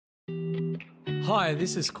Hi,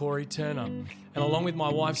 this is Corey Turner, and along with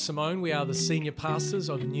my wife Simone, we are the senior pastors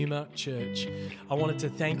of Numa Church. I wanted to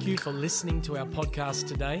thank you for listening to our podcast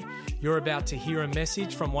today. You're about to hear a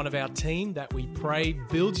message from one of our team that we pray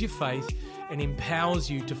builds your faith and empowers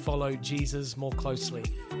you to follow Jesus more closely.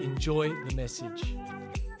 Enjoy the message.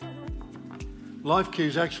 Life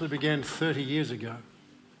Cues actually began 30 years ago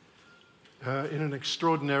in an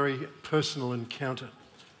extraordinary personal encounter,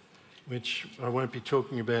 which I won't be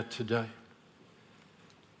talking about today.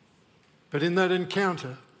 But in that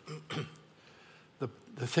encounter,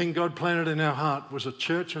 the thing God planted in our heart was a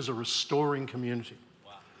church as a restoring community.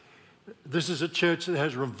 Wow. This is a church that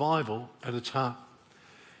has revival at its heart.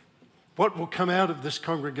 What will come out of this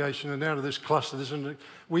congregation and out of this cluster,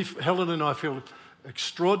 Helen and I feel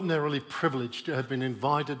extraordinarily privileged to have been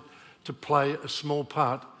invited to play a small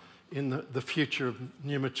part in the future of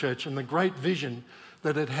Numa Church and the great vision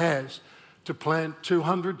that it has to plant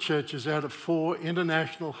 200 churches out of 4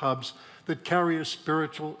 international hubs that carry a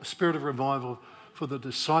spirit of revival for the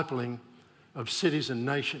discipling of cities and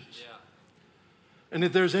nations. Yeah. And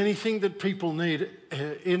if there's anything that people need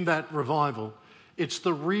in that revival, it's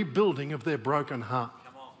the rebuilding of their broken heart.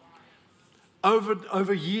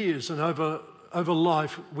 Over years and over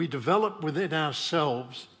life, we develop within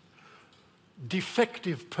ourselves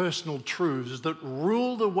defective personal truths that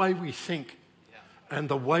rule the way we think and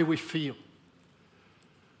the way we feel.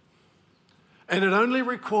 And it only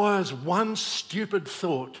requires one stupid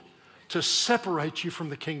thought to separate you from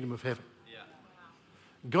the kingdom of heaven. Yeah.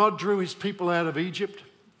 God drew his people out of Egypt.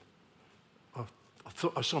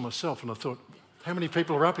 I saw myself and I thought, how many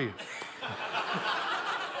people are up here?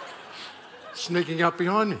 Sneaking up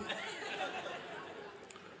behind me.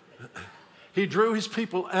 He drew his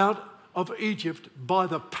people out of Egypt by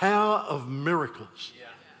the power of miracles. Yeah.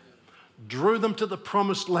 Drew them to the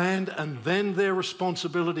promised land, and then their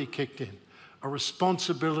responsibility kicked in. A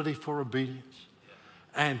responsibility for obedience.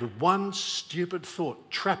 And one stupid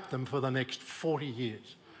thought trapped them for the next 40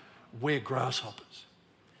 years. We're grasshoppers.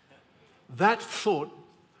 That thought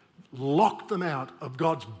locked them out of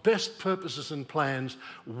God's best purposes and plans.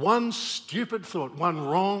 One stupid thought, one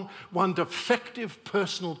wrong, one defective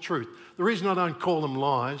personal truth. The reason I don't call them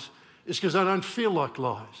lies is because they don't feel like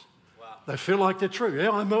lies. Wow. They feel like they're true.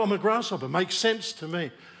 Yeah, I'm a grasshopper. Makes sense to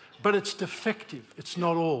me. But it's defective. It's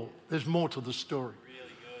not all. There's more to the story.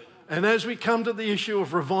 Really good. And as we come to the issue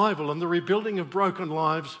of revival and the rebuilding of broken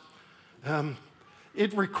lives,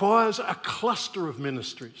 it requires a cluster of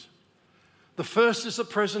ministries. The first is the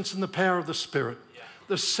presence and the power of the Spirit. Yeah.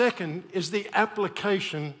 The second is the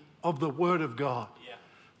application of the Word of God. Yeah.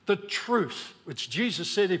 The truth, which Jesus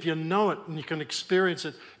said, if you know it and you can experience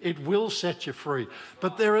it, it will set you free.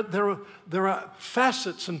 But there are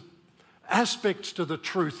facets and aspects to the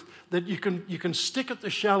truth that you can stick at the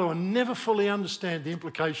shallow and never fully understand the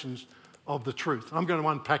implications of the truth. I'm going to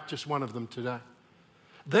unpack just one of them today.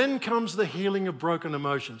 Then comes the healing of broken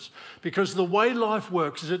emotions, because the way life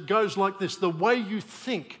works is it goes like this. The way you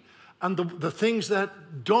think and the things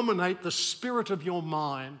that dominate the spirit of your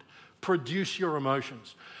mind produce your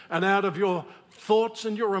emotions. And out of your thoughts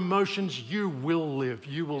and your emotions, you will live,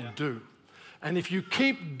 you will do. And if you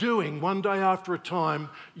keep doing one day after a time,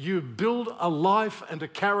 you build a life and a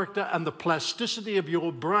character, and the plasticity of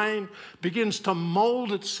your brain begins to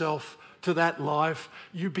mold itself to that life.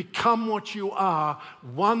 You become what you are,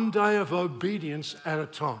 one day of obedience at a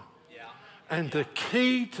time. Yeah. And the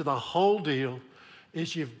key to the whole deal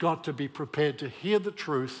is you've got to be prepared to hear the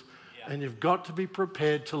truth, and you've got to be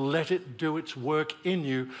prepared to let it do its work in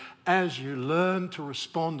you as you learn to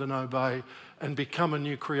respond and obey and become a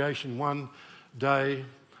new creation one day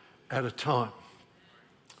at a time.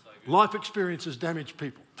 Life experiences damage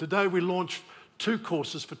people. Today we launch 2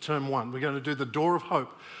 courses for term 1. We're going to do the Door of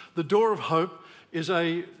Hope. The Door of Hope is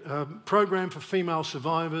a program for female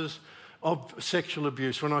survivors of sexual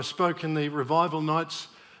abuse. When I spoke in the revival nights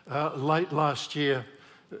late last year,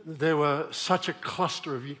 there were such a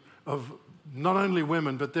cluster of not only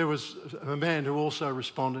women, but there was a man who also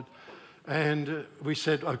responded. And we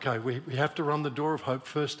said, okay, we have to run the Door of Hope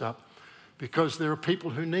first up, because there are people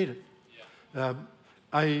who need it. Yeah.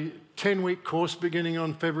 A 10-week course beginning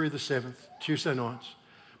on February the 7th, Tuesday nights,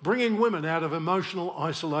 bringing women out of emotional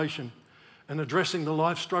isolation and addressing the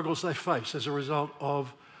life struggles they face as a result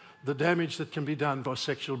of the damage that can be done by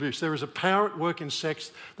sexual abuse. There is a power at work in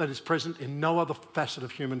sex that is present in no other facet of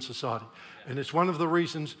human society. And it's one of the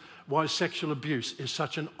reasons why sexual abuse is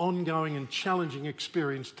such an ongoing and challenging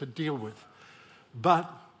experience to deal with.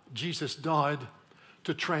 But Jesus died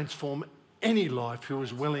to transform any life who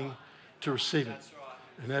is willing to receive it.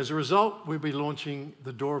 And as a result, we'll be launching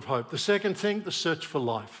the Door of Hope. The second thing, the Search for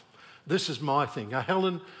Life. This is my thing.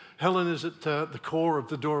 Helen is at the core of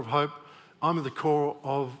the Door of Hope. I'm at the core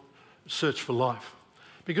of Search for Life.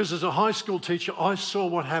 Because as a high school teacher, I saw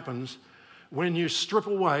what happens when you strip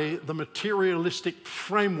away the materialistic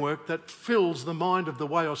framework that fills the mind of the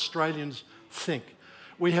way Australians think.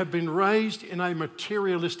 We have been raised in a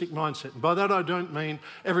materialistic mindset. And by that I don't mean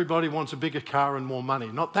everybody wants a bigger car and more money.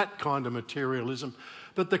 Not that kind of materialism.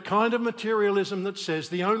 But the kind of materialism that says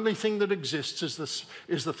the only thing that exists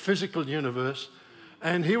is the physical universe.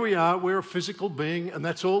 And here we are, we're a physical being, and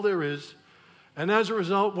that's all there is. And as a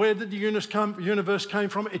result, where did the universe came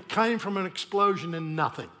from? It came from an explosion in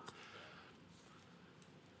nothing.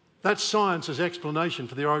 That's science's explanation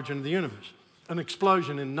for the origin of the universe. An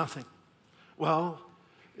explosion in nothing. Well,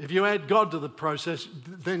 if you add God to the process,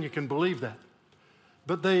 then you can believe that.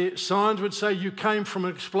 But the science would say you came from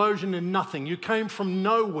an explosion in nothing. You came from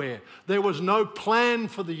nowhere. There was no plan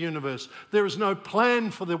for the universe. There is no plan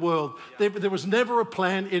for the world. There was never a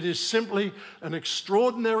plan. It is simply an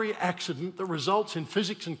extraordinary accident that results in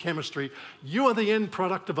physics and chemistry. You are the end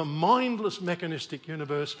product of a mindless, mechanistic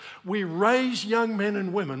universe. We raise young men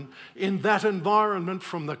and women in that environment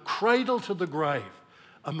from the cradle to the grave,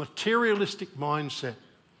 a materialistic mindset.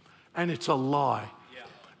 And it's a lie.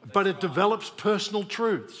 But it develops personal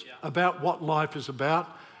truths about what life is about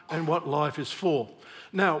and what life is for.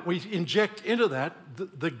 Now, we inject into that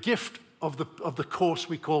the gift of the course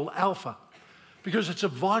we call Alpha, because it's a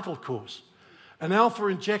vital course. And Alpha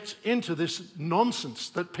injects into this nonsense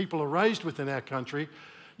that people are raised with in our country.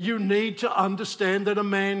 You need to understand that a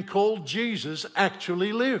man called Jesus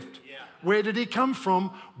actually lived. Where did he come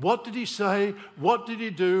from? What did he say? What did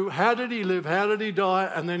he do? How did he live? How did he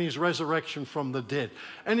die? And then his resurrection from the dead.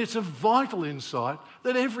 And it's a vital insight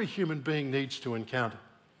that every human being needs to encounter.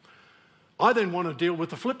 I then want to deal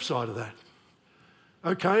with the flip side of that.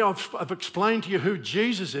 Okay, I've explained to you who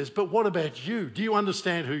Jesus is, but what about you? Do you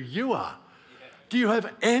understand who you are? Do you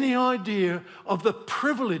have any idea of the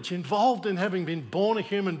privilege involved in having been born a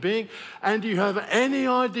human being? And do you have any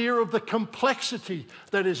idea of the complexity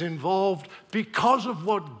that is involved because of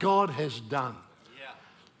what God has done?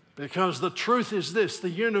 Because the truth is this, the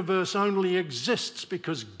universe only exists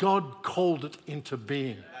because God called it into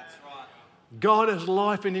being. That's right. God has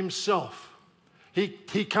life in himself. He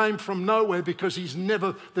came from nowhere because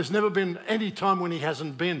there's never been any time when he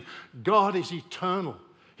hasn't been. God is eternal.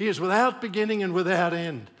 He is without beginning and without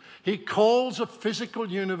end. He calls a physical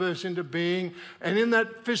universe into being, and in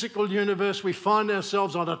that physical universe we find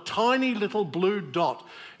ourselves on a tiny little blue dot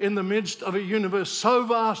in the midst of a universe so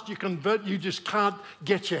vast you just can't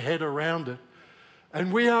get your head around it.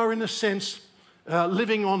 And we are, in a sense,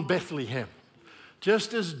 living on Bethlehem.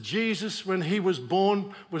 Just as Jesus, when he was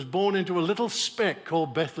born into a little speck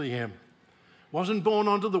called Bethlehem. Wasn't born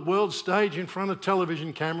onto the world stage in front of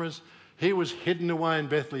television cameras. He was hidden away in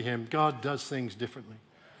Bethlehem. God does things differently.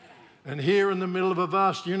 And here in the middle of a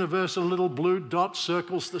vast universe, a little blue dot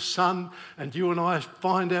circles the sun, and you and I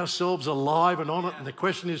find ourselves alive and on it. And the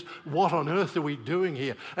question is, what on earth are we doing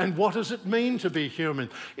here? And what does it mean to be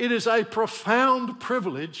human? It is a profound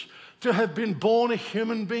privilege to have been born a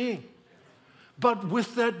human being. But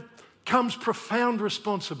with that comes profound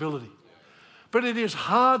responsibility. But it is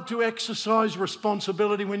hard to exercise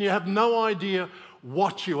responsibility when you have no idea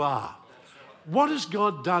what you are. What has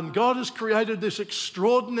God done? God has created this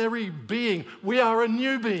extraordinary being. We are a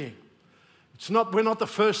new being. We're not the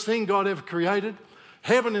first thing God ever created.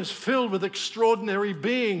 Heaven is filled with extraordinary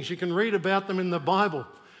beings. You can read about them in the Bible.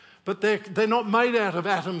 But they're not made out of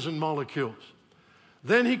atoms and molecules.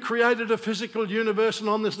 Then he created a physical universe, and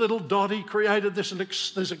on this little dot he created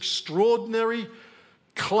this extraordinary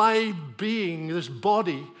clay being, this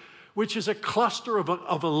body, which is a cluster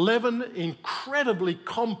of 11 incredibly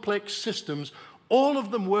complex systems, all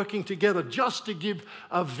of them working together just to give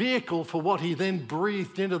a vehicle for what he then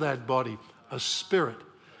breathed into that body, a spirit.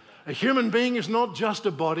 A human being is not just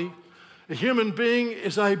a body. A human being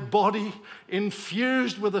is a body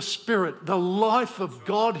infused with a spirit, the life of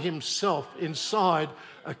God himself inside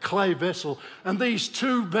a clay vessel. And these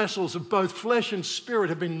two vessels of both flesh and spirit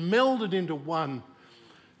have been melded into one.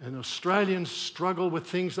 And Australians struggle with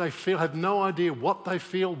things they feel, have no idea what they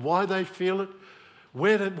feel, why they feel it,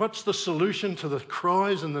 what's the solution to the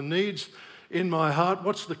cries and the needs in my heart,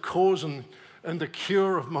 what's the cause and the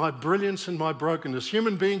cure of my brilliance and my brokenness.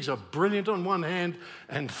 Human beings are brilliant on one hand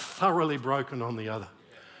and thoroughly broken on the other.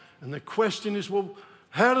 And the question is, well,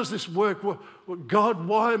 how does this work? God,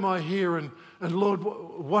 why am I here? And Lord,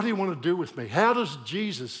 what do you want to do with me? How does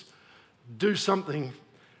Jesus do something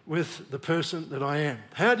with the person that I am?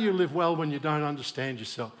 How do you live well when you don't understand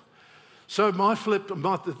yourself? So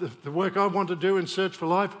the work I want to do in Search for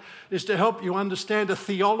Life is to help you understand a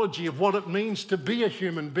theology of what it means to be a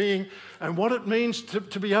human being and what it means to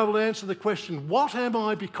be able to answer the question, what am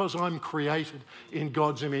I because I'm created in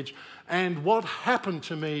God's image? And what happened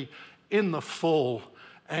to me in the fall?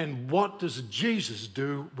 And what does Jesus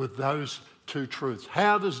do with those two truths?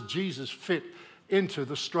 How does Jesus fit into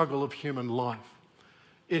the struggle of human life?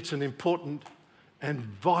 It's an important and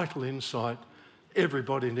vital insight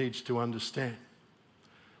everybody needs to understand.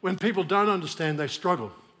 When people don't understand, they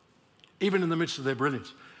struggle, even in the midst of their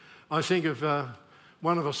brilliance. I think of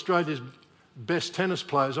one of Australia's best tennis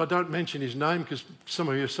players. I don't mention his name because some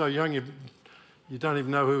of you are so young you don't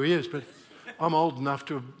even know who he is, but I'm old enough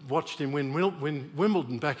to have watched him win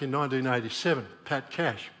Wimbledon back in 1987, Pat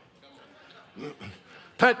Cash.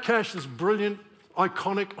 Pat Cash is a brilliant,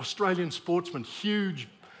 iconic Australian sportsman, huge,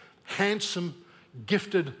 handsome,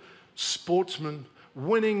 gifted sportsman,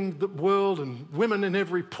 winning the world and women in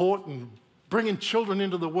every port and bringing children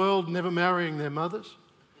into the world, never marrying their mothers.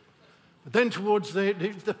 But then towards the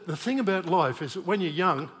thing about life is that when you're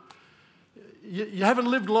young, you haven't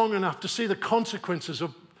lived long enough to see the consequences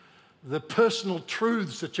of the personal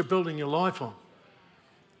truths that you're building your life on.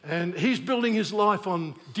 And he's building his life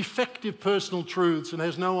on defective personal truths and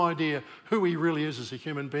has no idea who he really is as a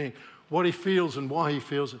human being, what he feels and why he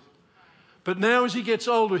feels it. But now as he gets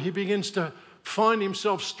older, he begins to find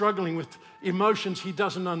himself struggling with emotions he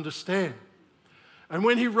doesn't understand. And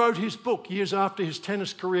when he wrote his book, years after his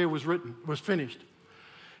tennis career was finished,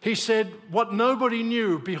 he said, what nobody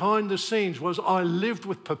knew behind the scenes was I lived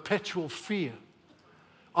with perpetual fear.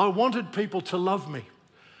 I wanted people to love me.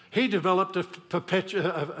 He developed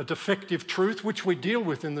a defective truth, which we deal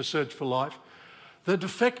with in the Search for Life, the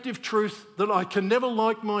defective truth that I can never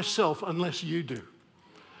like myself unless you do.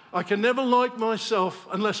 I can never like myself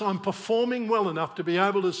unless I'm performing well enough to be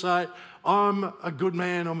able to say, I'm a good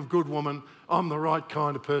man, I'm a good woman, I'm the right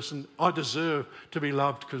kind of person, I deserve to be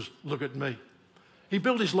loved because look at me. He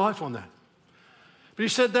built his life on that. But he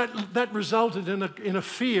said that resulted in a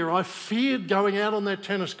fear. I feared going out on that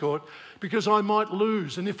tennis court because I might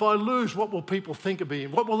lose. And if I lose, what will people think of me?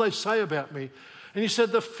 What will they say about me? And he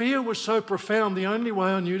said the fear was so profound, the only way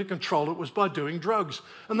I knew to control it was by doing drugs.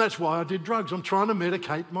 And that's why I did drugs. I'm trying to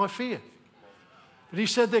medicate my fear. But he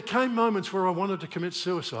said there came moments where I wanted to commit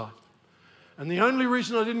suicide. And the only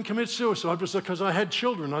reason I didn't commit suicide was because I had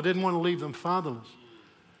children. I didn't want to leave them fatherless.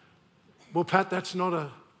 Well, Pat, that's not a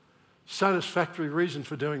satisfactory reason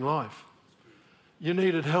for doing life. You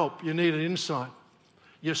needed help. You needed insight.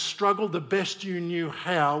 You struggled the best you knew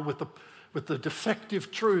how with the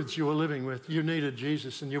defective truths you were living with. You needed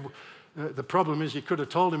Jesus. And the problem is you could have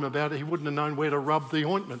told him about it. He wouldn't have known where to rub the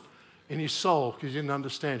ointment in his soul because he didn't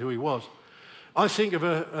understand who he was. I think of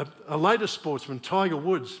a later sportsman, Tiger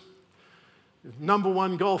Woods,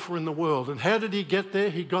 #1 golfer in the world. And how did he get there?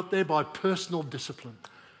 He got there by personal discipline.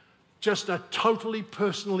 Just a totally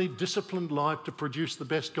personally disciplined life to produce the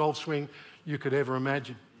best golf swing you could ever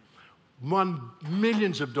imagine. Won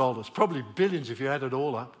millions of dollars, probably billions if you add it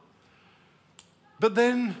all up. But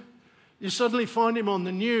then you suddenly find him on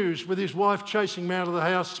the news with his wife chasing him out of the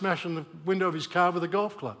house, smashing the window of his car with a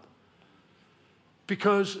golf club.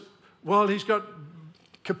 Because while he's got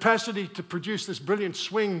capacity to produce this brilliant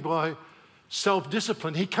swing by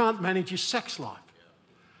self-discipline, he can't manage his sex life.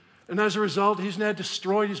 And as a result, he's now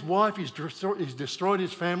destroyed his wife, he's destroyed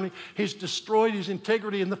his family, he's destroyed his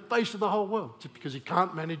integrity in the face of the whole world just because he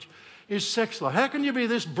can't manage his sex life. How can you be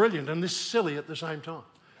this brilliant and this silly at the same time?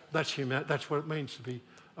 That's what it means to be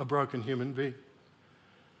a broken human being.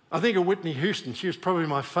 I think of Whitney Houston. She was probably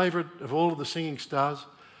my favourite of all of the singing stars.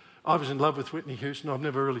 I was in love with Whitney Houston. I've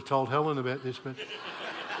never really told Helen about this, but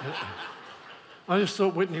I just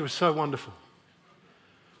thought Whitney was so wonderful.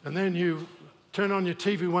 And then you turn on your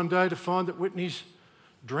TV one day to find that Whitney's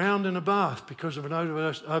drowned in a bath because of an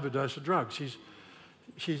overdose of drugs.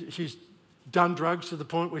 She's done drugs to the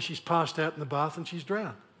point where she's passed out in the bath and she's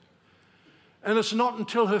drowned. And it's not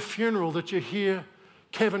until her funeral that you hear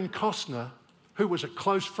Kevin Costner, who was a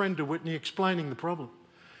close friend to Whitney, explaining the problem.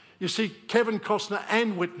 You see, Kevin Costner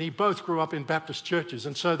and Whitney both grew up in Baptist churches,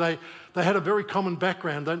 and so they had a very common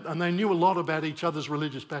background, and they knew a lot about each other's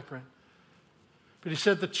religious background. But he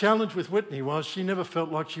said the challenge with Whitney was she never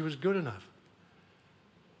felt like she was good enough.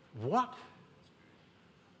 What?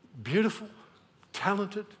 Beautiful,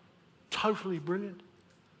 talented, totally brilliant,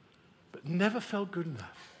 but never felt good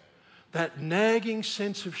enough. That nagging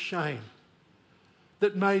sense of shame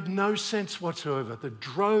that made no sense whatsoever, that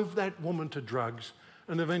drove that woman to drugs,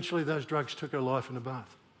 and eventually those drugs took her life in a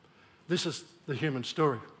bath. This is the human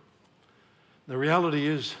story. The reality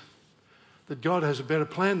is that God has a better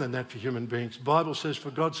plan than that for human beings. The Bible says,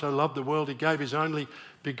 for God so loved the world, he gave his only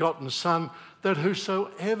begotten Son, that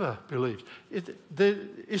whosoever believes.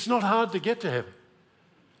 It's not hard to get to heaven.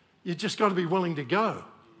 You just got to be willing to go.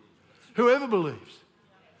 Whoever believes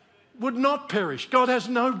would not perish. God has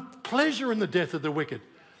no pleasure in the death of the wicked.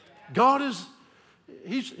 God is,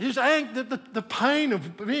 he's angry, the pain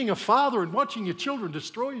of being a father and watching your children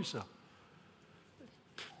destroy yourself.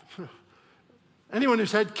 Anyone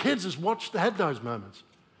who's had kids has had those moments.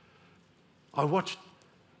 I watched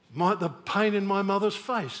the pain in my mother's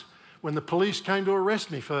face when the police came to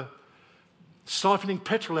arrest me for siphoning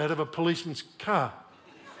petrol out of a policeman's car.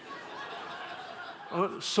 I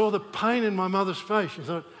saw the pain in my mother's face and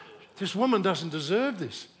thought, this woman doesn't deserve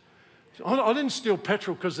this. I didn't steal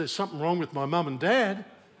petrol because there's something wrong with my mum and dad.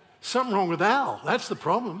 Something wrong with Al. That's the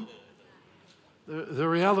problem. The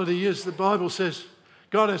reality is the Bible says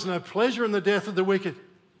God has no pleasure in the death of the wicked.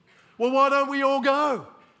 Well, why don't we all go?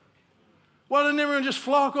 Why don't everyone just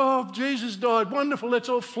flock? Oh, Jesus died. Wonderful. Let's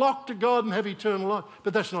all flock to God and have eternal life.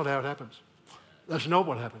 But that's not how it happens. That's not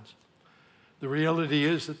what happens. The reality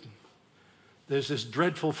is that there's this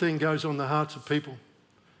dreadful thing goes on in the hearts of people.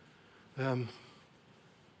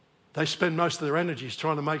 They spend most of their energies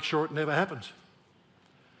trying to make sure it never happens.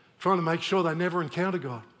 Trying to make sure they never encounter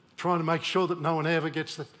God. Trying to make sure that no one ever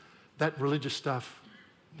gets that religious stuff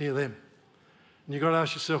near them. And you've got to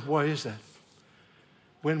ask yourself, why is that?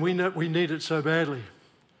 When we know we need it so badly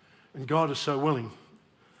and God is so willing.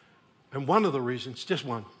 And one of the reasons, just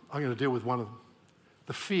one, I'm going to deal with one of them.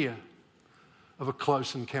 The fear of a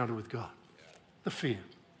close encounter with God. The fear.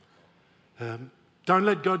 Don't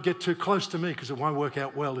let God get too close to me because it won't work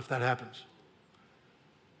out well if that happens.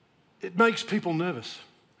 It makes people nervous.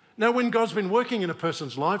 Now, when God's been working in a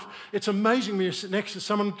person's life, it's amazing when you sit next to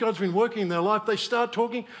someone, God's been working in their life, they start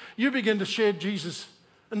talking, you begin to share Jesus,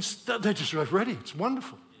 and they're just ready. It's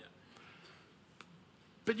wonderful. Yeah.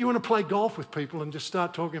 But you want to play golf with people and just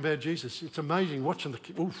start talking about Jesus. It's amazing watching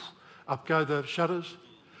up go the shutters.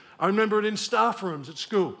 I remember it in staff rooms at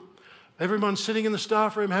school. Everyone's sitting in the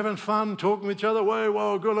staff room having fun, talking with each other.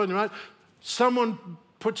 Whoa, good on you, mate. Someone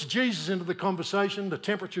puts Jesus into the conversation. The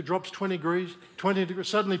temperature drops 20 degrees.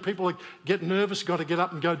 Suddenly people get nervous, got to get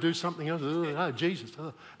up and go do something else. Oh, Jesus,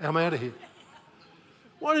 I'm out of here.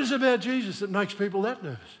 What is it about Jesus that makes people that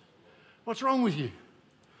nervous? What's wrong with you?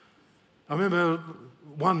 I remember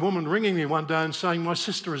one woman ringing me one day and saying, my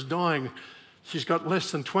sister is dying. She's got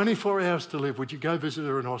less than 24 hours to live. Would you go visit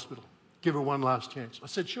her in hospital? Give her one last chance. I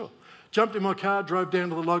said, sure. Jumped in my car, drove down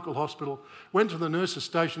to the local hospital, went to the nurse's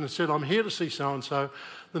station and said, I'm here to see so-and-so.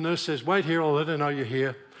 The nurse says, wait here, I'll let her know you're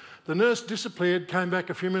here. The nurse disappeared, came back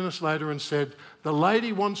a few minutes later and said, the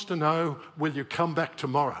lady wants to know, will you come back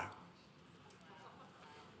tomorrow?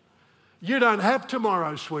 You don't have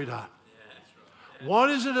tomorrow, sweetheart. What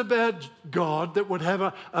is it about God that would have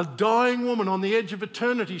a dying woman on the edge of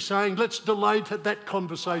eternity saying, let's delay that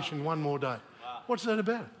conversation one more day? What's that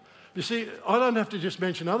about? You see, I don't have to just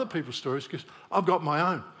mention other people's stories because I've got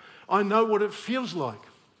my own. I know what it feels like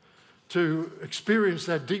to experience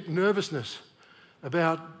that deep nervousness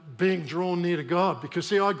about being drawn near to God. Because,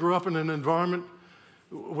 see, I grew up in an environment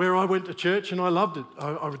where I went to church and I loved it.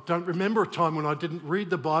 I don't remember a time when I didn't read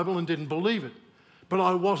the Bible and didn't believe it. But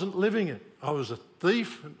I wasn't living it. I was a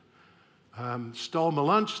thief, stole my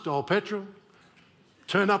lunch, stole petrol,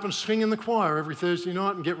 turn up and sing in the choir every Thursday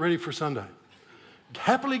night and get ready for Sunday.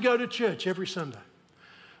 Happily go to church every Sunday.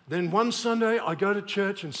 Then one Sunday I go to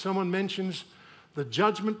church and someone mentions the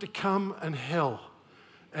judgment to come and hell.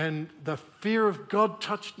 And the fear of God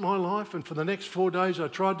touched my life, and for the next 4 days I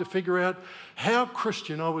tried to figure out how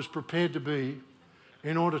Christian I was prepared to be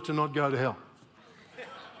in order to not go to hell.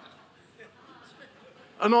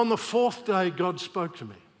 And on the 4th day, God spoke to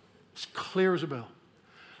me. It's clear as a bell.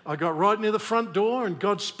 I got right near the front door and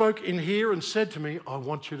God spoke in here and said to me, I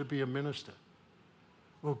want you to be a minister.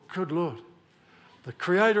 Well, good Lord. The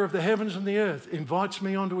creator of the heavens and the earth invites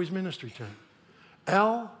me onto his ministry team.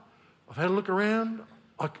 Al, I've had a look around.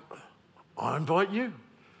 I invite you.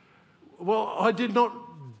 Well, I did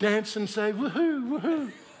not dance and say, woohoo,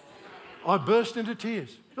 woohoo. I burst into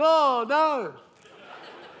tears. Oh, no.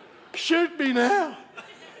 Shoot me now.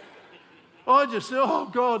 I just said, oh,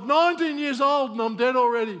 God, 19 years old and I'm dead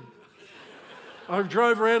already. I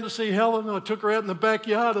drove around to see Helen. I took her out in the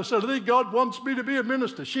backyard. I said, I think God wants me to be a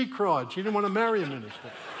minister. She cried. She didn't want to marry a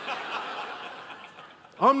minister.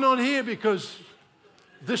 I'm not here because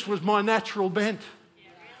this was my natural bent.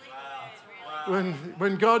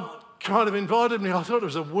 When God kind of invited me, I thought it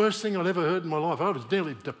was the worst thing I'd ever heard in my life. I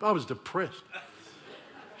was depressed.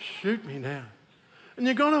 Shoot me now. And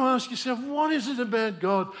you've got to ask yourself, what is it about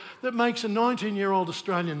God that makes a 19-year-old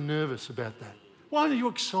Australian nervous about that? Why are you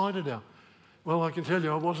excited, Al? Well, I can tell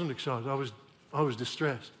you I wasn't excited. I was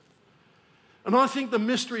distressed. And I think the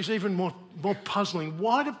mystery is even more puzzling.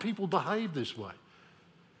 Why do people behave this way?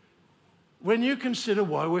 When you consider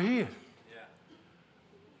why we're here.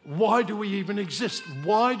 Why do we even exist?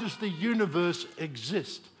 Why does the universe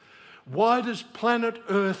exist? Why does planet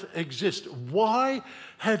Earth exist? Why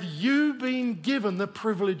have you been given the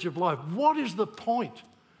privilege of life? What is the point?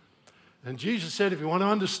 And Jesus said, if you want to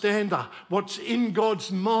understand what's in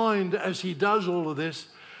God's mind as he does all of this,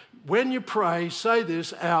 when you pray, say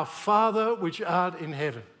this, our Father which art in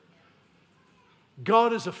heaven.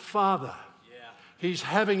 God is a father. He's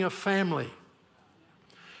having a family.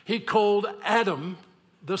 He called Adam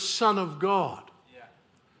the Son of God.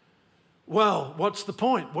 Well, what's the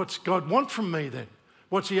point? What's God want from me then?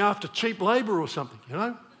 What's he after? Cheap labour or something, you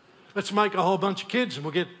know? Let's make a whole bunch of kids and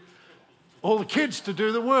we'll get all the kids to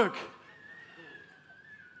do the work.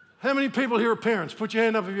 How many people here are parents? Put your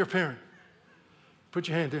hand up if you're a parent. Put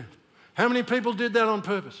your hand down. How many people did that on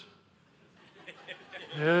purpose?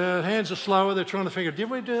 Yeah, hands are slower. They're trying to figure, did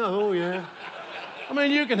we do that? Oh, yeah. I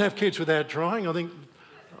mean, you can have kids without trying. I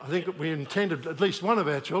think we intended at least one of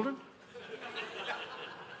our children.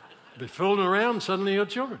 Be fooling around and suddenly you're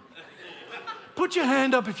children. Put your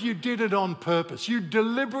hand up if you did it on purpose. You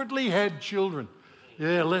deliberately had children.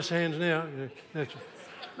 Yeah, less hands now. Yeah,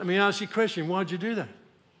 let me ask you a question. Why'd you do that?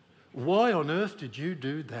 Why on earth did you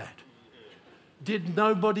do that? Did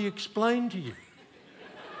nobody explain to you?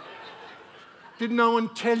 Did no one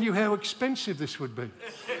tell you how expensive this would be?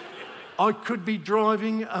 I could be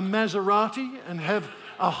driving a Maserati and have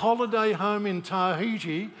a holiday home in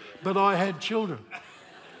Tahiti, but I had children.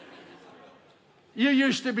 You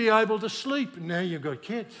used to be able to sleep, now you've got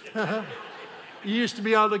kids. You used to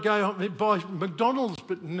be able to go buy McDonald's,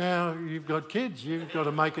 but now you've got kids. You've got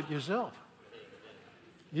to make it yourself.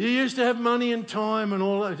 You used to have money and time and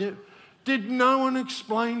all that. Did no one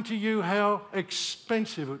explain to you how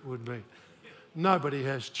expensive it would be? Nobody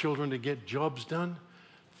has children to get jobs done.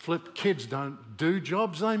 Kids don't do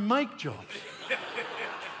jobs, they make jobs.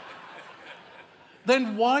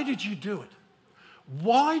 Then why did you do it?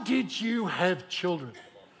 Why did you have children?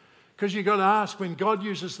 Because you've got to ask, when God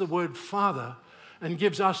uses the word father and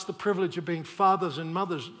gives us the privilege of being fathers and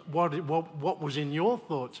mothers, what was in your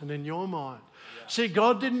thoughts and in your mind? Yeah. See,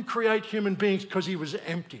 God didn't create human beings because he was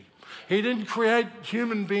empty. He didn't create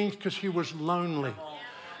human beings because he was lonely.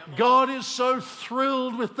 God is so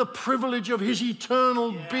thrilled with the privilege of his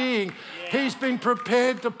eternal being. He's been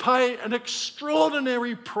prepared to pay an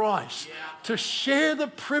extraordinary price to share the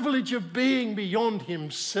privilege of being beyond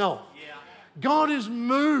himself. God is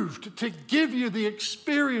moved to give you the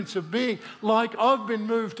experience of being like I've been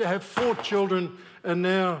moved to have 4 children and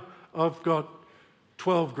now I've got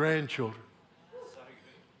 12 grandchildren.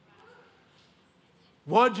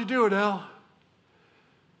 Why'd you do it, Al?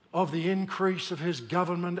 Of the increase of his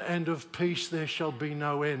government and of peace there shall be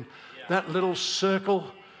no end. That little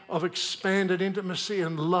circle of expanded intimacy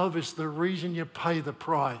and love is the reason you pay the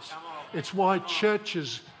price. It's why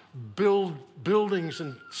churches build buildings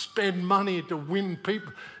and spend money to win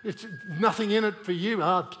people. It's nothing in it for you.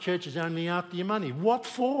 The church is only after your money. What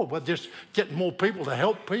for? Well, just getting more people to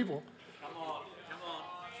help people.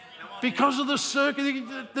 Because of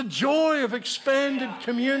the joy of expanded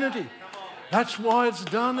community. That's why it's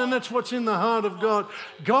done, and that's what's in the heart of God.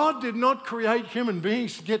 God did not create human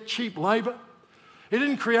beings to get cheap labour. He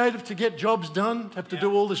didn't create it to get jobs done, to have to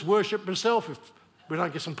do all this worship himself if we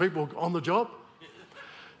don't get some people on the job.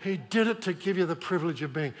 He did it to give you the privilege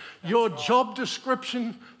of being. Your job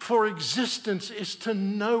description for existence is to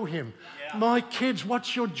know him. My kids,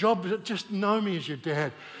 what's your job? Just know me as your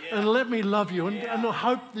dad. And let me love you. And I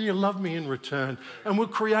hope that you love me in return. And we'll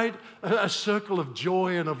create a circle of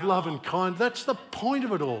joy and of love and kindness. That's the point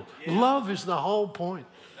of it all. Love is the whole point.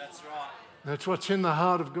 That's right. That's what's in the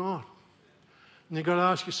heart of God. And you've got to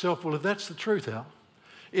ask yourself, well, if that's the truth, Al,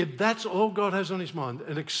 if that's all God has on his mind,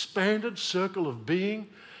 an expanded circle of being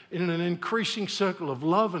in an increasing circle of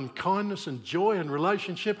love and kindness and joy and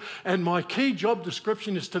relationship, and my key job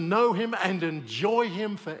description is to know him and enjoy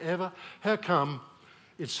him forever, how come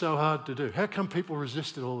it's so hard to do? How come people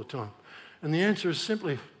resist it all the time? And the answer is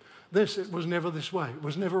simply this: it was never this way. It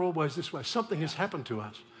was never always this way. Something has happened to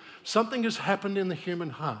us. Something has happened in the human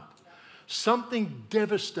heart. Something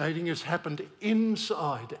devastating has happened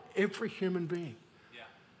inside every human being.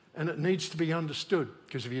 And it needs to be understood,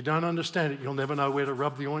 because if you don't understand it, you'll never know where to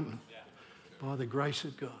rub the ointment. By the grace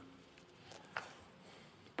of God.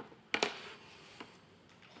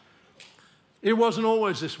 It wasn't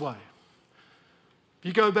always this way. If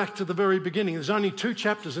you go back to the very beginning, there's only 2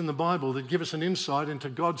 chapters in the Bible that give us an insight into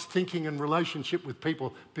God's thinking and relationship with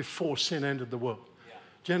people before sin entered the world. Yeah.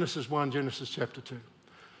 Genesis 1, Genesis chapter 2.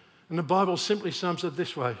 And the Bible simply sums it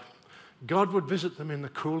this way. God would visit them in the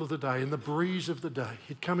cool of the day, in the breeze of the day.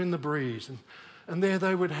 He'd come in the breeze, and there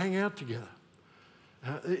they would hang out together.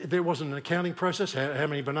 There wasn't an accounting process. How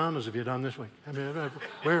many bananas have you done this week?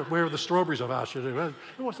 Where are the strawberries I've asked you to do?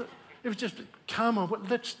 It was just, come on,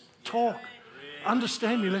 let's talk.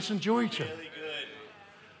 Understand me, let's enjoy each other.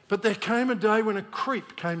 But there came a day when a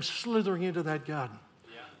creep came slithering into that garden.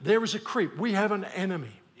 There is a creep. We have an enemy.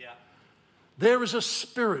 There is a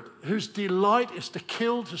spirit whose delight is to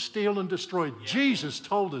kill, to steal, and destroy. Jesus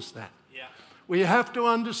told us that. We have to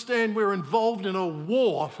understand we're involved in a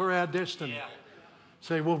war for our destiny.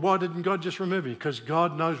 Say, well, why didn't God just remove me? Because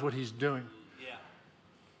God knows what He's doing.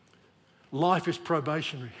 Life is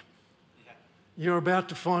probationary. You're about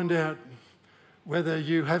to find out whether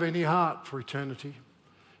you have any heart for eternity.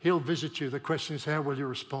 He'll visit you. The question is, how will you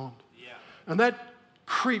respond? And that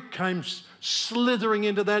creep came slithering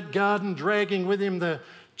into that garden, dragging with him the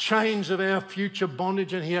chains of our future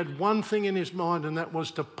bondage, and he had one thing in his mind, and that was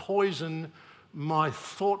to poison my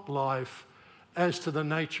thought life as to the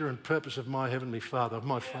nature and purpose of my heavenly Father, of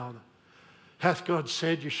my Father. Hath God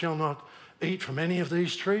said, you shall not eat from any of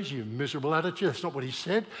these trees? You miserable attitude. That's not what He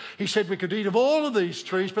said. He said we could eat of all of these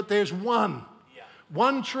trees, but there's one.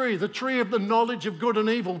 One tree, the tree of the knowledge of good and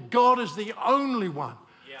evil. God is the only one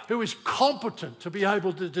who is competent to be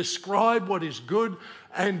able to describe what is good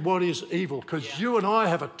and what is evil. Because you and I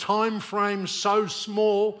have a time frame so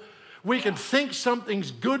small, we can think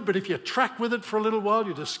something's good, but if you track with it for a little while,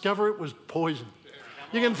 you discover it was poison.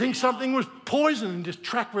 You can think something was poison and just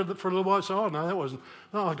track with it for a little while and say, oh, no, that wasn't.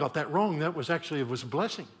 No, I got that wrong. That was actually, it was a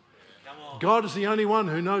blessing. God is the only one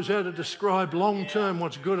who knows how to describe long-term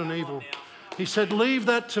what's good and evil. He said, leave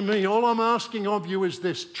that to me. All I'm asking of you is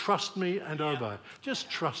this, trust me and obey. Just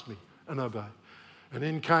trust me and obey. And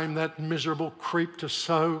in came that miserable creep to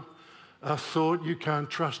sow a thought. You can't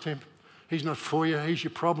trust him. He's not for you. He's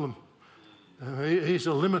your problem. He's a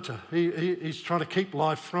limiter. He's trying to keep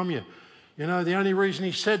life from you. You know, the only reason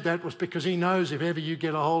he said that was because he knows if ever you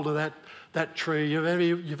get a hold of that tree,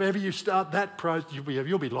 if ever you start that process,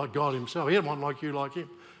 you'll be like God himself. He doesn't want like you like him.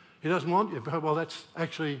 He doesn't want you. Well, that's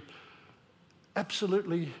actually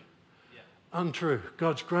absolutely untrue.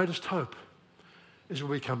 God's greatest hope is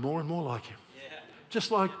we'll become more and more like him. Just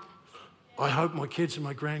like I hope my kids and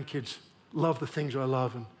my grandkids love the things I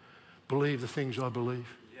love and believe the things I believe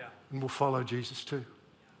and will follow Jesus too.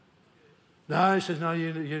 No, he says, no,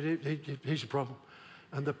 he's a problem.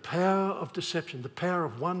 And the power of deception, the power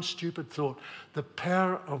of one stupid thought, the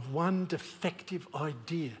power of one defective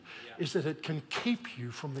idea is that it can keep you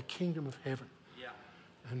from the kingdom of heaven.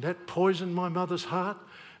 And that poisoned my mother's heart.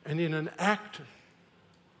 And in an act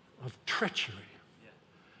of treachery,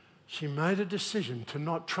 she made a decision to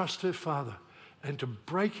not trust her father and to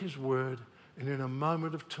break his word. And in a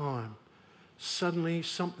moment of time, suddenly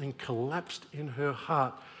something collapsed in her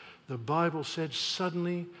heart. The Bible said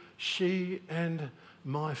suddenly she and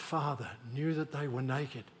my father knew that they were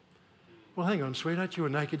naked. Well, hang on, sweetheart, you were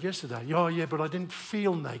naked yesterday. Oh, yeah, but I didn't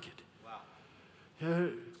feel naked. Wow.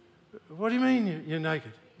 What do you mean you're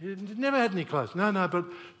naked? You never had any clothes. No, but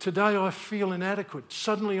today I feel inadequate.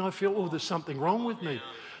 Suddenly I feel, oh, there's something wrong with me.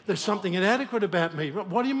 There's something inadequate about me.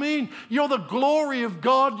 What do you mean? You're the glory of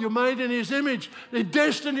God. You're made in His image. They're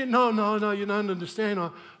destined. No, you don't understand.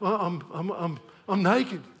 I'm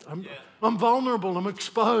naked. I'm vulnerable. I'm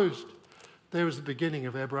exposed. There was the beginning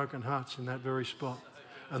of our broken hearts in that very spot.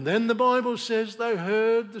 And then the Bible says they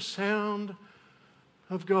heard the sound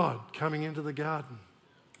of God coming into the garden.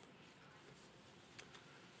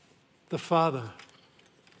 The Father.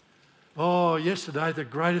 Oh, yesterday the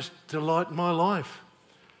greatest delight in my life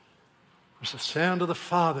was the sound of the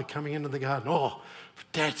Father coming into the garden. Oh,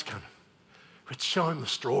 Dad's coming. Let's show him the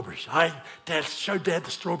strawberries. Hey, Dad, show Dad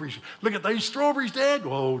the strawberries. Look at these strawberries, Dad.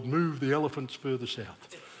 Oh, move the elephants further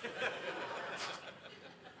south.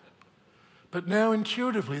 But now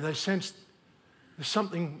intuitively they sense there's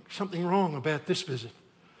something wrong about this visit.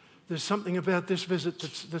 There's something about this visit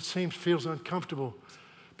that feels uncomfortable.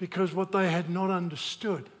 Because what they had not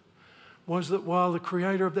understood was that while the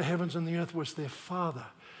creator of the heavens and the earth was their father,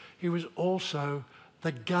 he was also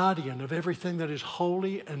the guardian of everything that is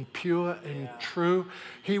holy and pure and true.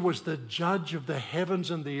 He was the judge of the heavens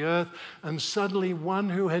and the earth, and suddenly one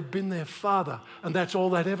who had been their father, and that's all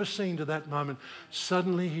they'd ever seen to that moment,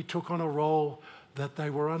 suddenly he took on a role that they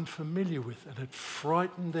were unfamiliar with, and it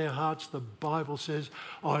frightened their hearts. The Bible says,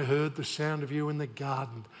 I heard the sound of you in the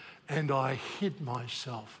garden, and I hid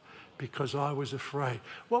myself because I was afraid.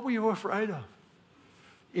 What were you afraid of?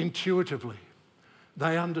 Intuitively,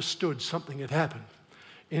 they understood something had happened.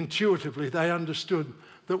 Intuitively, they understood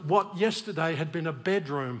that what yesterday had been a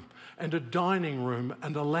bedroom and a dining room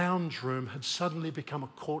and a lounge room had suddenly become a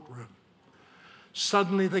courtroom.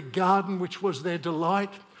 Suddenly the garden, which was their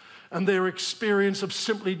delight and their experience of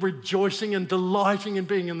simply rejoicing and delighting in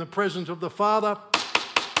being in the presence of the Father,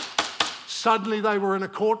 suddenly they were in a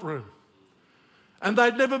courtroom. And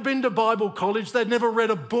they'd never been to Bible college. They'd never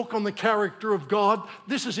read a book on the character of God.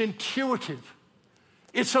 This is intuitive.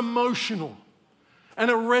 It's emotional.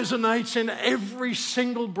 And it resonates in every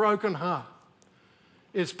single broken heart.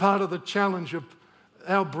 It's part of the challenge of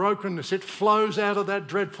our brokenness. It flows out of that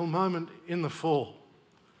dreadful moment in the fall.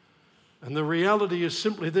 And the reality is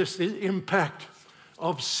simply this: the impact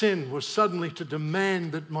of sin was suddenly to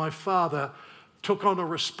demand that my Father took on a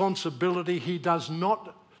responsibility he does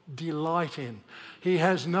not delight in. He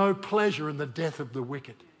has no pleasure in the death of the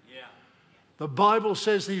wicked. The Bible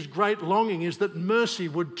says his great longing is that mercy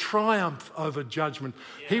would triumph over judgment.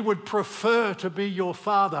 He would prefer to be your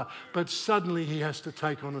Father, but suddenly he has to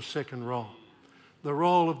take on a second role, the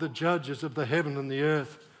role of the judges of the heaven and the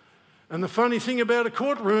earth. And the funny thing about a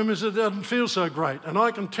courtroom is it doesn't feel so great. And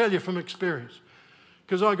I can tell you from experience,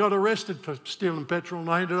 because I got arrested for stealing petrol and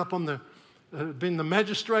I ended up on the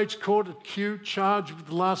magistrate's court at Kew, charged with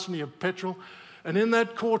the larceny of petrol. And in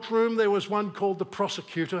that courtroom there was one called the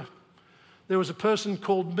prosecutor. There was a person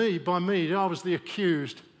called me, by me, I was the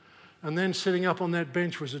accused. And then sitting up on that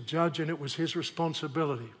bench was a judge, and it was his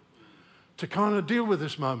responsibility to kind of deal with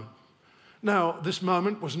this moment. Now, this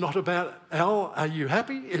moment was not about, Al, are you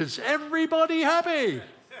happy? Is everybody happy?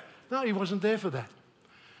 No, he wasn't there for that.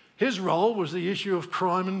 His role was the issue of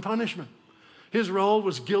crime and punishment. His role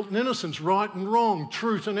was guilt and innocence, right and wrong,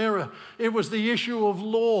 truth and error. It was the issue of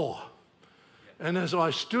law. And as I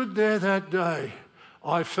stood there that day,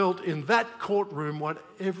 I felt in that courtroom what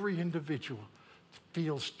every individual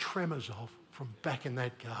feels tremors of from back in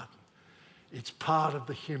that garden. It's part of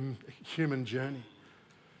the human journey.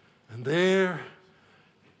 And there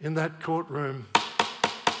in that courtroom,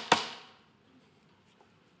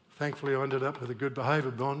 thankfully I ended up with a good behaviour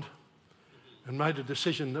bond and made a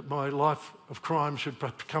decision that my life of crime should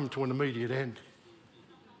come to an immediate end.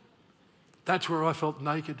 That's where I felt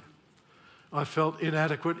naked. I felt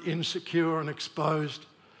inadequate, insecure and exposed.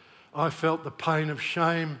 I felt the pain of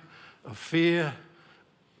shame, of fear.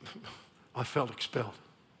 I felt expelled.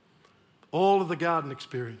 All of the garden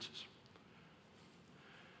experiences.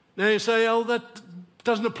 Now you say, oh, that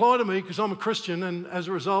doesn't apply to me because I'm a Christian, and as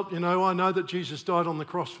a result, I know that Jesus died on the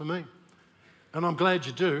cross for me. And I'm glad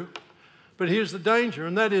you do. But here's the danger,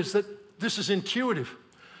 and that is that this is intuitive.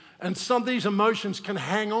 And some of these emotions can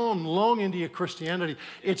hang on long into your Christianity.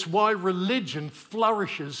 It's why religion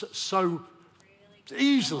flourishes so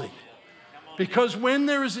easily. Because when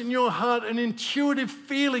there is in your heart an intuitive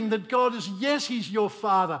feeling that God is, yes, he's your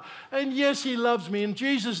Father, and yes, he loves me, and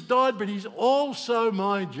Jesus died, but he's also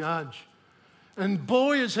my judge. And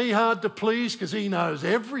boy, is he hard to please because he knows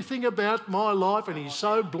everything about my life and he's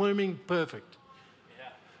so blooming perfect.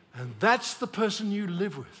 And that's the person you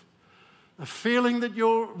live with. A feeling that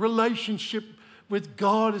your relationship with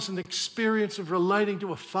God is an experience of relating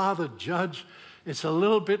to a Father judge. It's a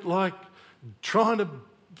little bit like trying to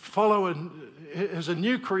follow as a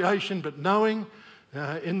new creation, but knowing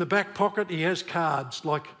in the back pocket he has cards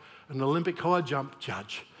like an Olympic high jump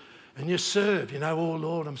judge. And you serve, oh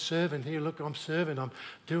Lord, I'm serving here. Look, I'm serving. I'm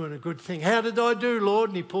doing a good thing. How did I do, Lord?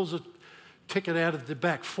 And he pulls a ticket out of the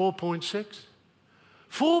back, 4.6.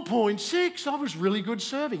 4.6? I was really good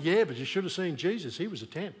serving. Yeah, but you should have seen Jesus. He was a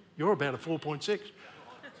 10. You're about a 4.6.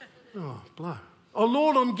 Oh, blow. Oh,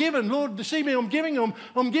 Lord, I'm giving. Lord, to see me, I'm giving.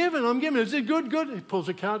 I'm giving. Is it good? Good. He pulls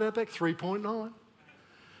a card out back, 3.9.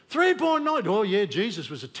 3.9. Oh, yeah, Jesus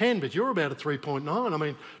was a 10, but you're about a 3.9. I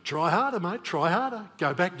mean, try harder, mate. Try harder.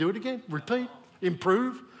 Go back, do it again. Repeat.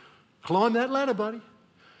 Improve. Climb that ladder, buddy.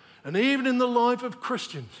 And even in the life of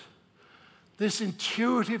Christians, this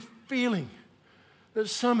intuitive feeling that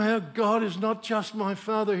somehow God is not just my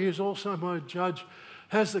Father, he is also my judge,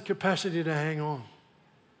 has the capacity to hang on.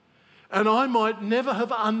 And I might never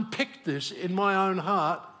have unpicked this in my own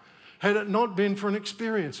heart had it not been for an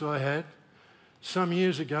experience I had some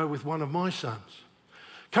years ago with one of my sons.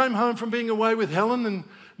 Came home from being away with Helen, and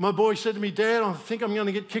my boy said to me, Dad, I think I'm going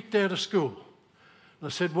to get kicked out of school. And I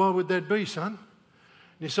said, why would that be, son? And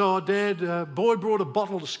he said, oh, Dad, boy brought a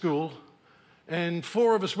bottle to school, and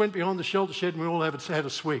 4 of us went behind the shelter shed and we all had a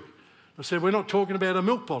swig. I said, we're not talking about a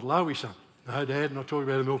milk bottle, are we, son? No, Dad, not talking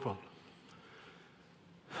about a milk bottle.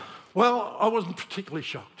 Well, I wasn't particularly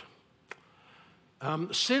shocked.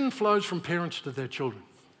 Sin flows from parents to their children.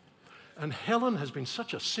 And Helen has been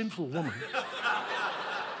such a sinful woman.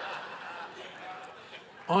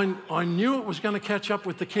 I knew it was going to catch up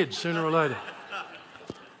with the kids sooner or later.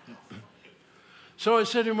 So I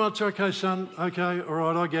said to him, well, it's okay, son. Okay, all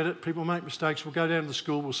right, I get it. People make mistakes. We'll go down to the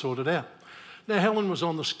school. We'll sort it out. Now, Helen was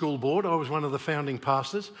on the school board. I was one of the founding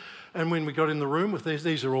pastors. And when we got in the room with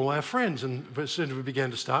these are all our friends. And as soon as we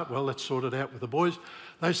began to start, well, let's sort it out with the boys.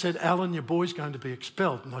 They said, Alan, your boy's going to be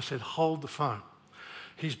expelled. And I said, hold the phone.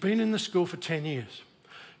 He's been in the school for 10 years.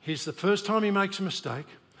 He's the first time he makes a mistake.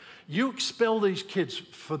 You expel these kids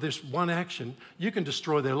for this one action, you can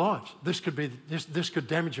destroy their lives. This could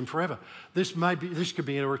damage them forever. This could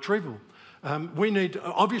be irretrievable.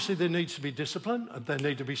 Obviously there needs to be discipline. They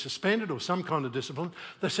need to be suspended or some kind of discipline.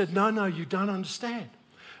 They said, no, you don't understand.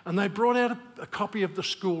 And they brought out a copy of the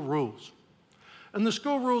school rules. And the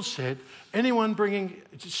school rules said,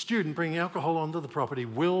 student bringing alcohol onto the property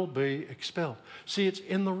will be expelled. See, it's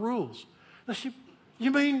in the rules. Now,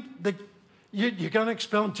 you mean you're going to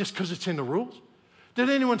expel them just because it's in the rules? Did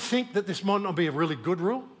anyone think that this might not be a really good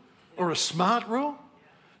rule or a smart rule?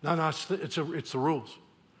 No, it's the rules.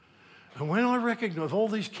 And when I recognised all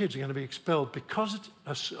these kids are going to be expelled because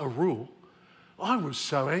it's a rule, I was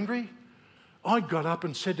so angry. I got up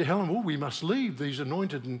and said to Helen, well, we must leave these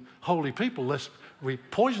anointed and holy people lest we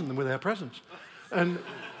poison them with our presence. And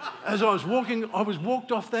as I was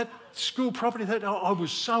walked off that school property. I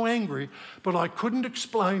was so angry, but I couldn't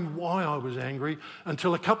explain why I was angry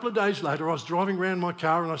until a couple of days later I was driving around my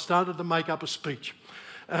car and I started to make up a speech.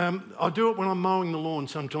 I do it when I'm mowing the lawn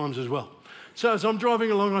sometimes as well. So as I'm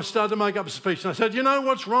driving along, I started to make up a speech. And I said, you know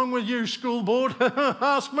what's wrong with you, school board?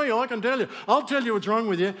 Ask me, I can tell you. I'll tell you what's wrong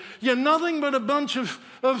with you. You're nothing but a bunch of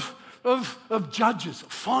judges.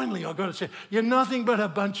 Finally, I got to say, you're nothing but a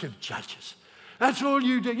bunch of judges. That's all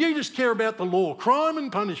you do. You just care about the law, crime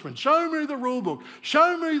and punishment. Show me the rule book.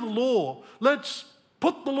 Show me the law. Let's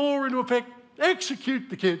put the law into effect. Execute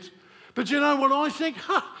the kids. But you know what I think?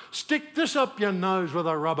 Stick this up your nose with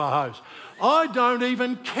a rubber hose. I don't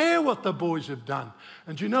even care what the boys have done.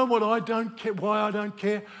 And do you know what I don't care? Why I don't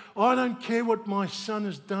care? I don't care what my son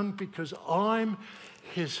has done because I'm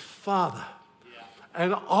his father.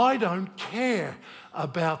 And I don't care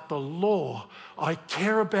about the law. I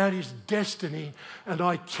care about his destiny and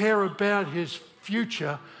I care about his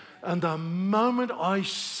future. And the moment I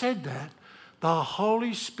said that, the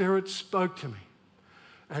Holy Spirit spoke to me.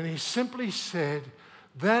 And he simply said,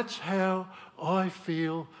 that's how I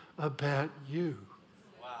feel about you.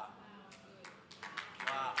 Wow.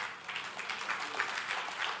 Wow.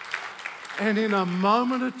 And in a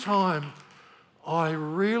moment of time, I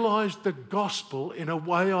realized the gospel in a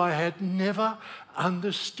way I had never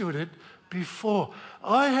understood it before.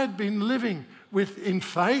 I had been living in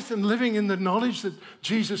faith and living in the knowledge that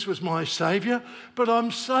Jesus was my Saviour, but I'm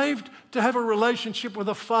saved to have a relationship with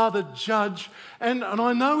a Father Judge, and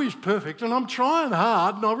I know He's perfect, and I'm trying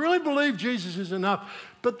hard, and I really believe Jesus is enough,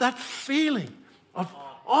 but that feeling of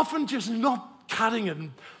often just not cutting it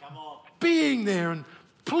and being there and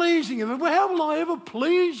pleasing Him. Well, how will I ever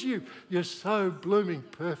please you? You're so blooming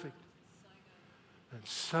perfect. And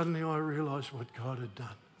suddenly I realised what God had done.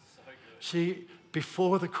 See,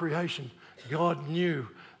 before the creation, God knew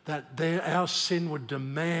that our sin would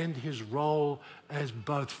demand His role as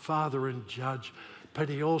both Father and Judge, but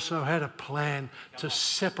He also had a plan to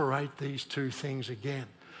separate these two things again.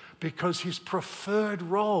 Because His preferred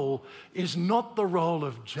role is not the role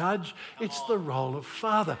of Judge, it's the role of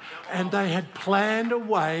Father. And they had planned a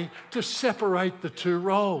way to separate the two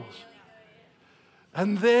roles.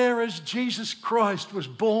 And there, as Jesus Christ was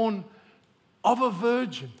born of a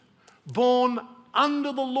virgin, born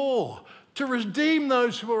under the law, to redeem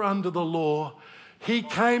those who are under the law, He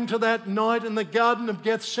came to that night in the Garden of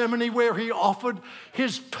Gethsemane where He offered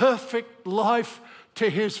His perfect life to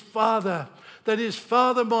His Father, that His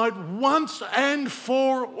Father might once and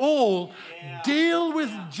for all deal with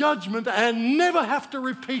judgment and never have to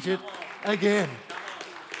repeat it again.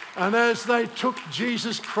 And as they took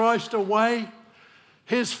Jesus Christ away,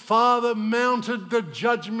 His Father mounted the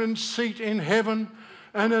judgment seat in heaven,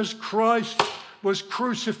 and as Christ was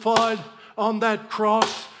crucified on that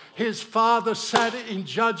cross, His Father sat in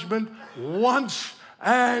judgment once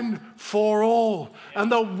and for all.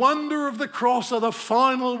 And the wonder of the cross are the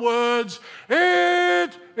final words,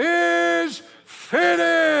 "It is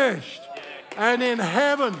finished." And in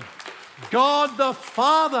heaven, God the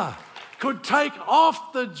Father could take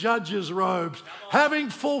off the judge's robes, having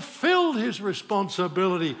fulfilled His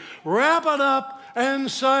responsibility, wrap it up and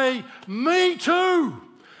say, "Me too.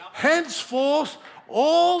 Henceforth,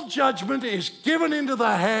 all judgment is given into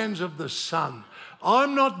the hands of the Son.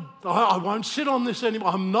 I won't sit on this anymore.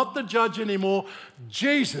 I'm not the judge anymore.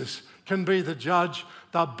 Jesus can be the judge.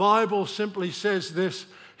 The Bible simply says this: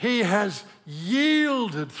 He has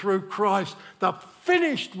yielded through Christ the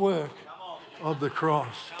finished work of the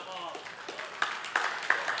cross.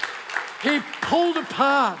 He pulled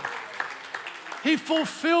apart. He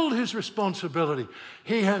fulfilled his responsibility.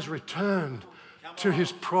 He has returned to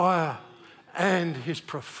his prior and his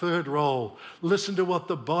preferred role. Listen to what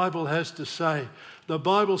the Bible has to say. The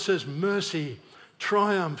Bible says mercy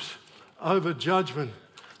triumphs over judgment.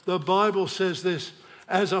 The Bible says this: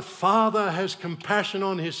 as a father has compassion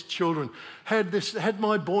on his children. Had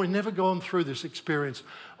my boy never gone through this experience,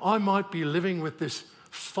 I might be living with this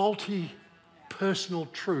faulty personal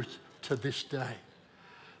truth to this day.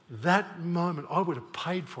 That moment, I would have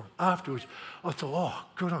paid for it. Afterwards, I thought, oh,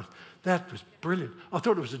 good on, that was brilliant. I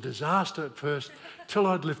thought it was a disaster at first, till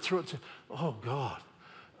I'd lived through it and said, oh God,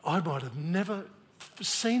 I might have never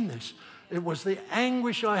seen this. It was the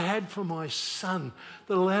anguish I had for my son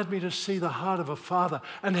that allowed me to see the heart of a father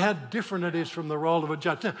and how different it is from the role of a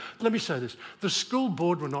judge. Now, let me say this. The school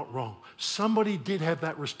board were not wrong. Somebody did have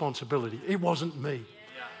that responsibility. It wasn't me.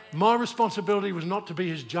 My responsibility was not to be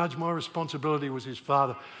his judge. My responsibility was his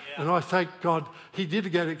father. And I thank God he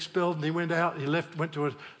did get expelled and he went out. He went to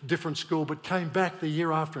a different school, but came back the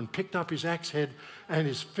year after and picked up his axe head and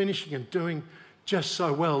is finishing and doing just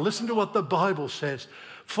so well. Listen to what the Bible says.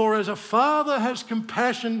 For as a father has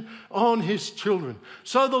compassion on his children,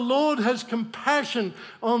 so the Lord has compassion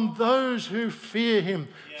on those who fear him.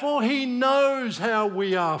 For he knows how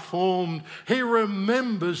we are formed. He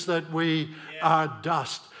remembers that we are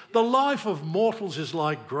dust. The life of mortals is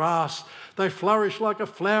like grass. They flourish like a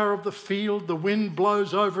flower of the field. The wind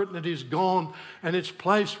blows over it and it is gone, and its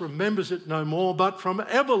place remembers it no more. But from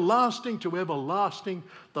everlasting to everlasting,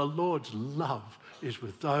 the Lord's love is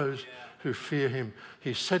with those who fear him.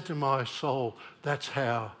 He said to my soul, that's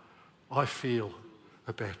how I feel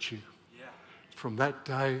about you. From that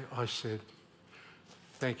day, I said,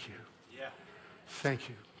 thank you. Thank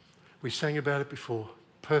you. We sang about it before.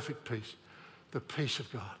 Perfect peace. The peace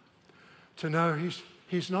of God. To know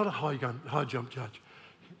he's not a high jump judge.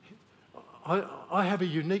 I have a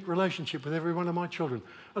unique relationship with every one of my children.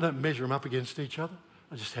 I don't measure them up against each other.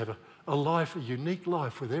 I just have a life, a unique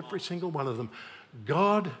life with every single one of them.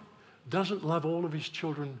 God doesn't love all of his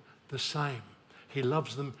children the same. He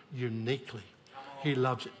loves them uniquely. He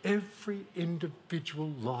loves every individual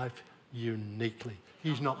life uniquely.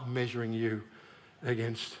 He's not measuring you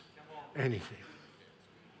against anything.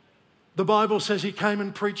 The Bible says he came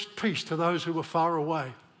and preached peace to those who were far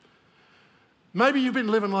away. Maybe you've been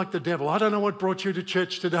living like the devil. I don't know what brought you to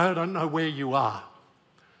church today. I don't know where you are.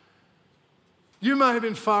 You may have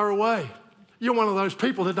been far away. You're one of those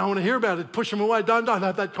people that don't want to hear about it. Push them away. Don't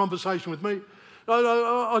have that conversation with me.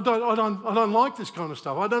 I don't like this kind of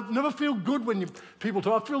stuff. I never feel good when people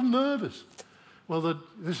talk. I feel nervous. Well,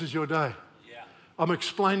 this is your day. I'm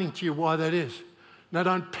explaining to you why that is. Now,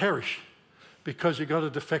 don't perish because you've got a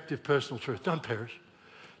defective personal truth. Don't perish.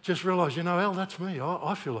 Just realise, Al, that's me.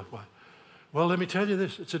 I feel that way. Well, let me tell you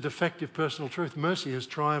this. It's a defective personal truth. Mercy has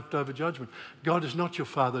triumphed over judgment. God is not your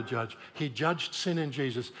father judge. He judged sin in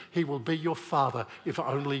Jesus. He will be your father if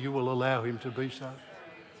only you will allow him to be so.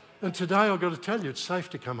 And today I've got to tell you, it's safe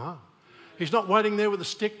to come home. He's not waiting there with a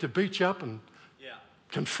stick to beat you up and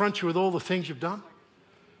confront you with all the things you've done.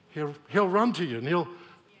 He'll run to you and he'll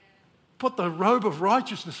put the robe of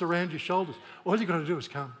righteousness around your shoulders. All you've got to do is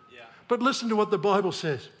come. But listen to what the Bible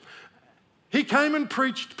says. He came and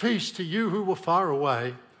preached peace to you who were far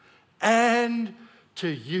away and to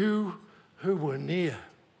you who were near.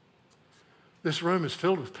 This room is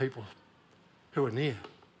filled with people who are near.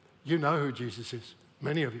 You know who Jesus is.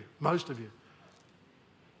 Many of you, most of you.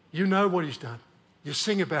 You know what he's done. You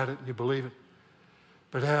sing about it and you believe it.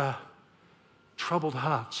 But our troubled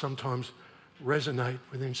hearts sometimes resonate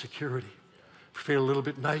with insecurity. We feel a little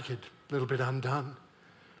bit naked, a little bit undone,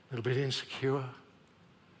 a little bit insecure.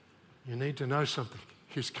 You need to know something.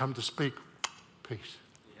 He's come to speak peace.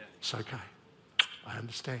 It's okay. I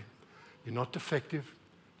understand. You're not defective.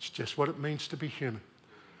 It's just what it means to be human.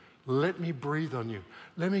 Let me breathe on you.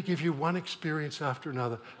 Let me give you one experience after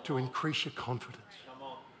another to increase your confidence.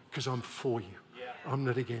 Because I'm for you. I'm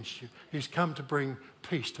not against you. He's come to bring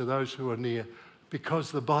peace to those who are near,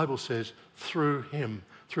 because the Bible says through him,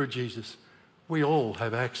 through Jesus, we all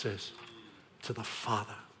have access to the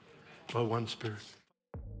Father by one Spirit.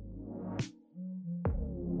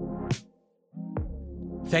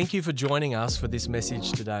 Thank you for joining us for this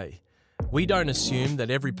message today. We don't assume that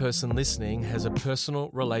every person listening has a personal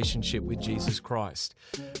relationship with Jesus Christ.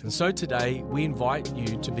 And so today, we invite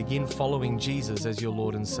you to begin following Jesus as your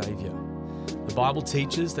Lord and Saviour. The Bible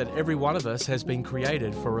teaches that every one of us has been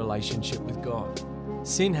created for a relationship with God.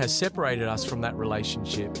 Sin has separated us from that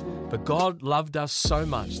relationship, but God loved us so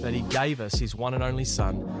much that He gave us His one and only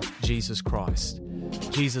Son, Jesus Christ.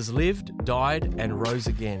 Jesus lived, died, and rose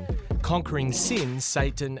again, conquering sin,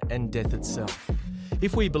 Satan, and death itself.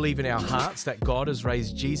 If we believe in our hearts that God has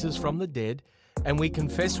raised Jesus from the dead, and we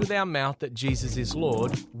confess with our mouth that Jesus is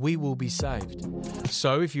Lord, we will be saved.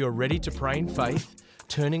 So if you are ready to pray in faith,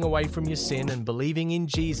 turning away from your sin and believing in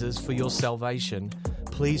Jesus for your salvation,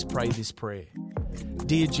 please pray this prayer.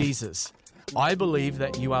 Dear Jesus, I believe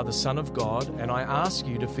that you are the Son of God, and I ask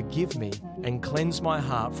you to forgive me and cleanse my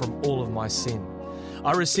heart from all of my sin.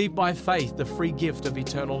 I receive by faith the free gift of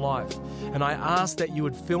eternal life, and I ask that you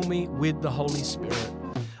would fill me with the Holy Spirit.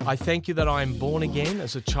 I thank you that I am born again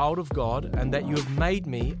as a child of God and that you have made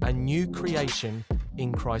me a new creation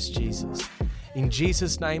in Christ Jesus. In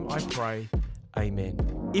Jesus' name I pray, amen.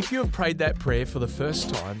 If you have prayed that prayer for the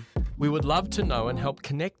first time, we would love to know and help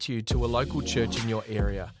connect you to a local church in your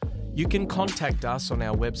area. You can contact us on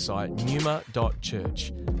our website,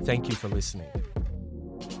 numa.church. Thank you for listening.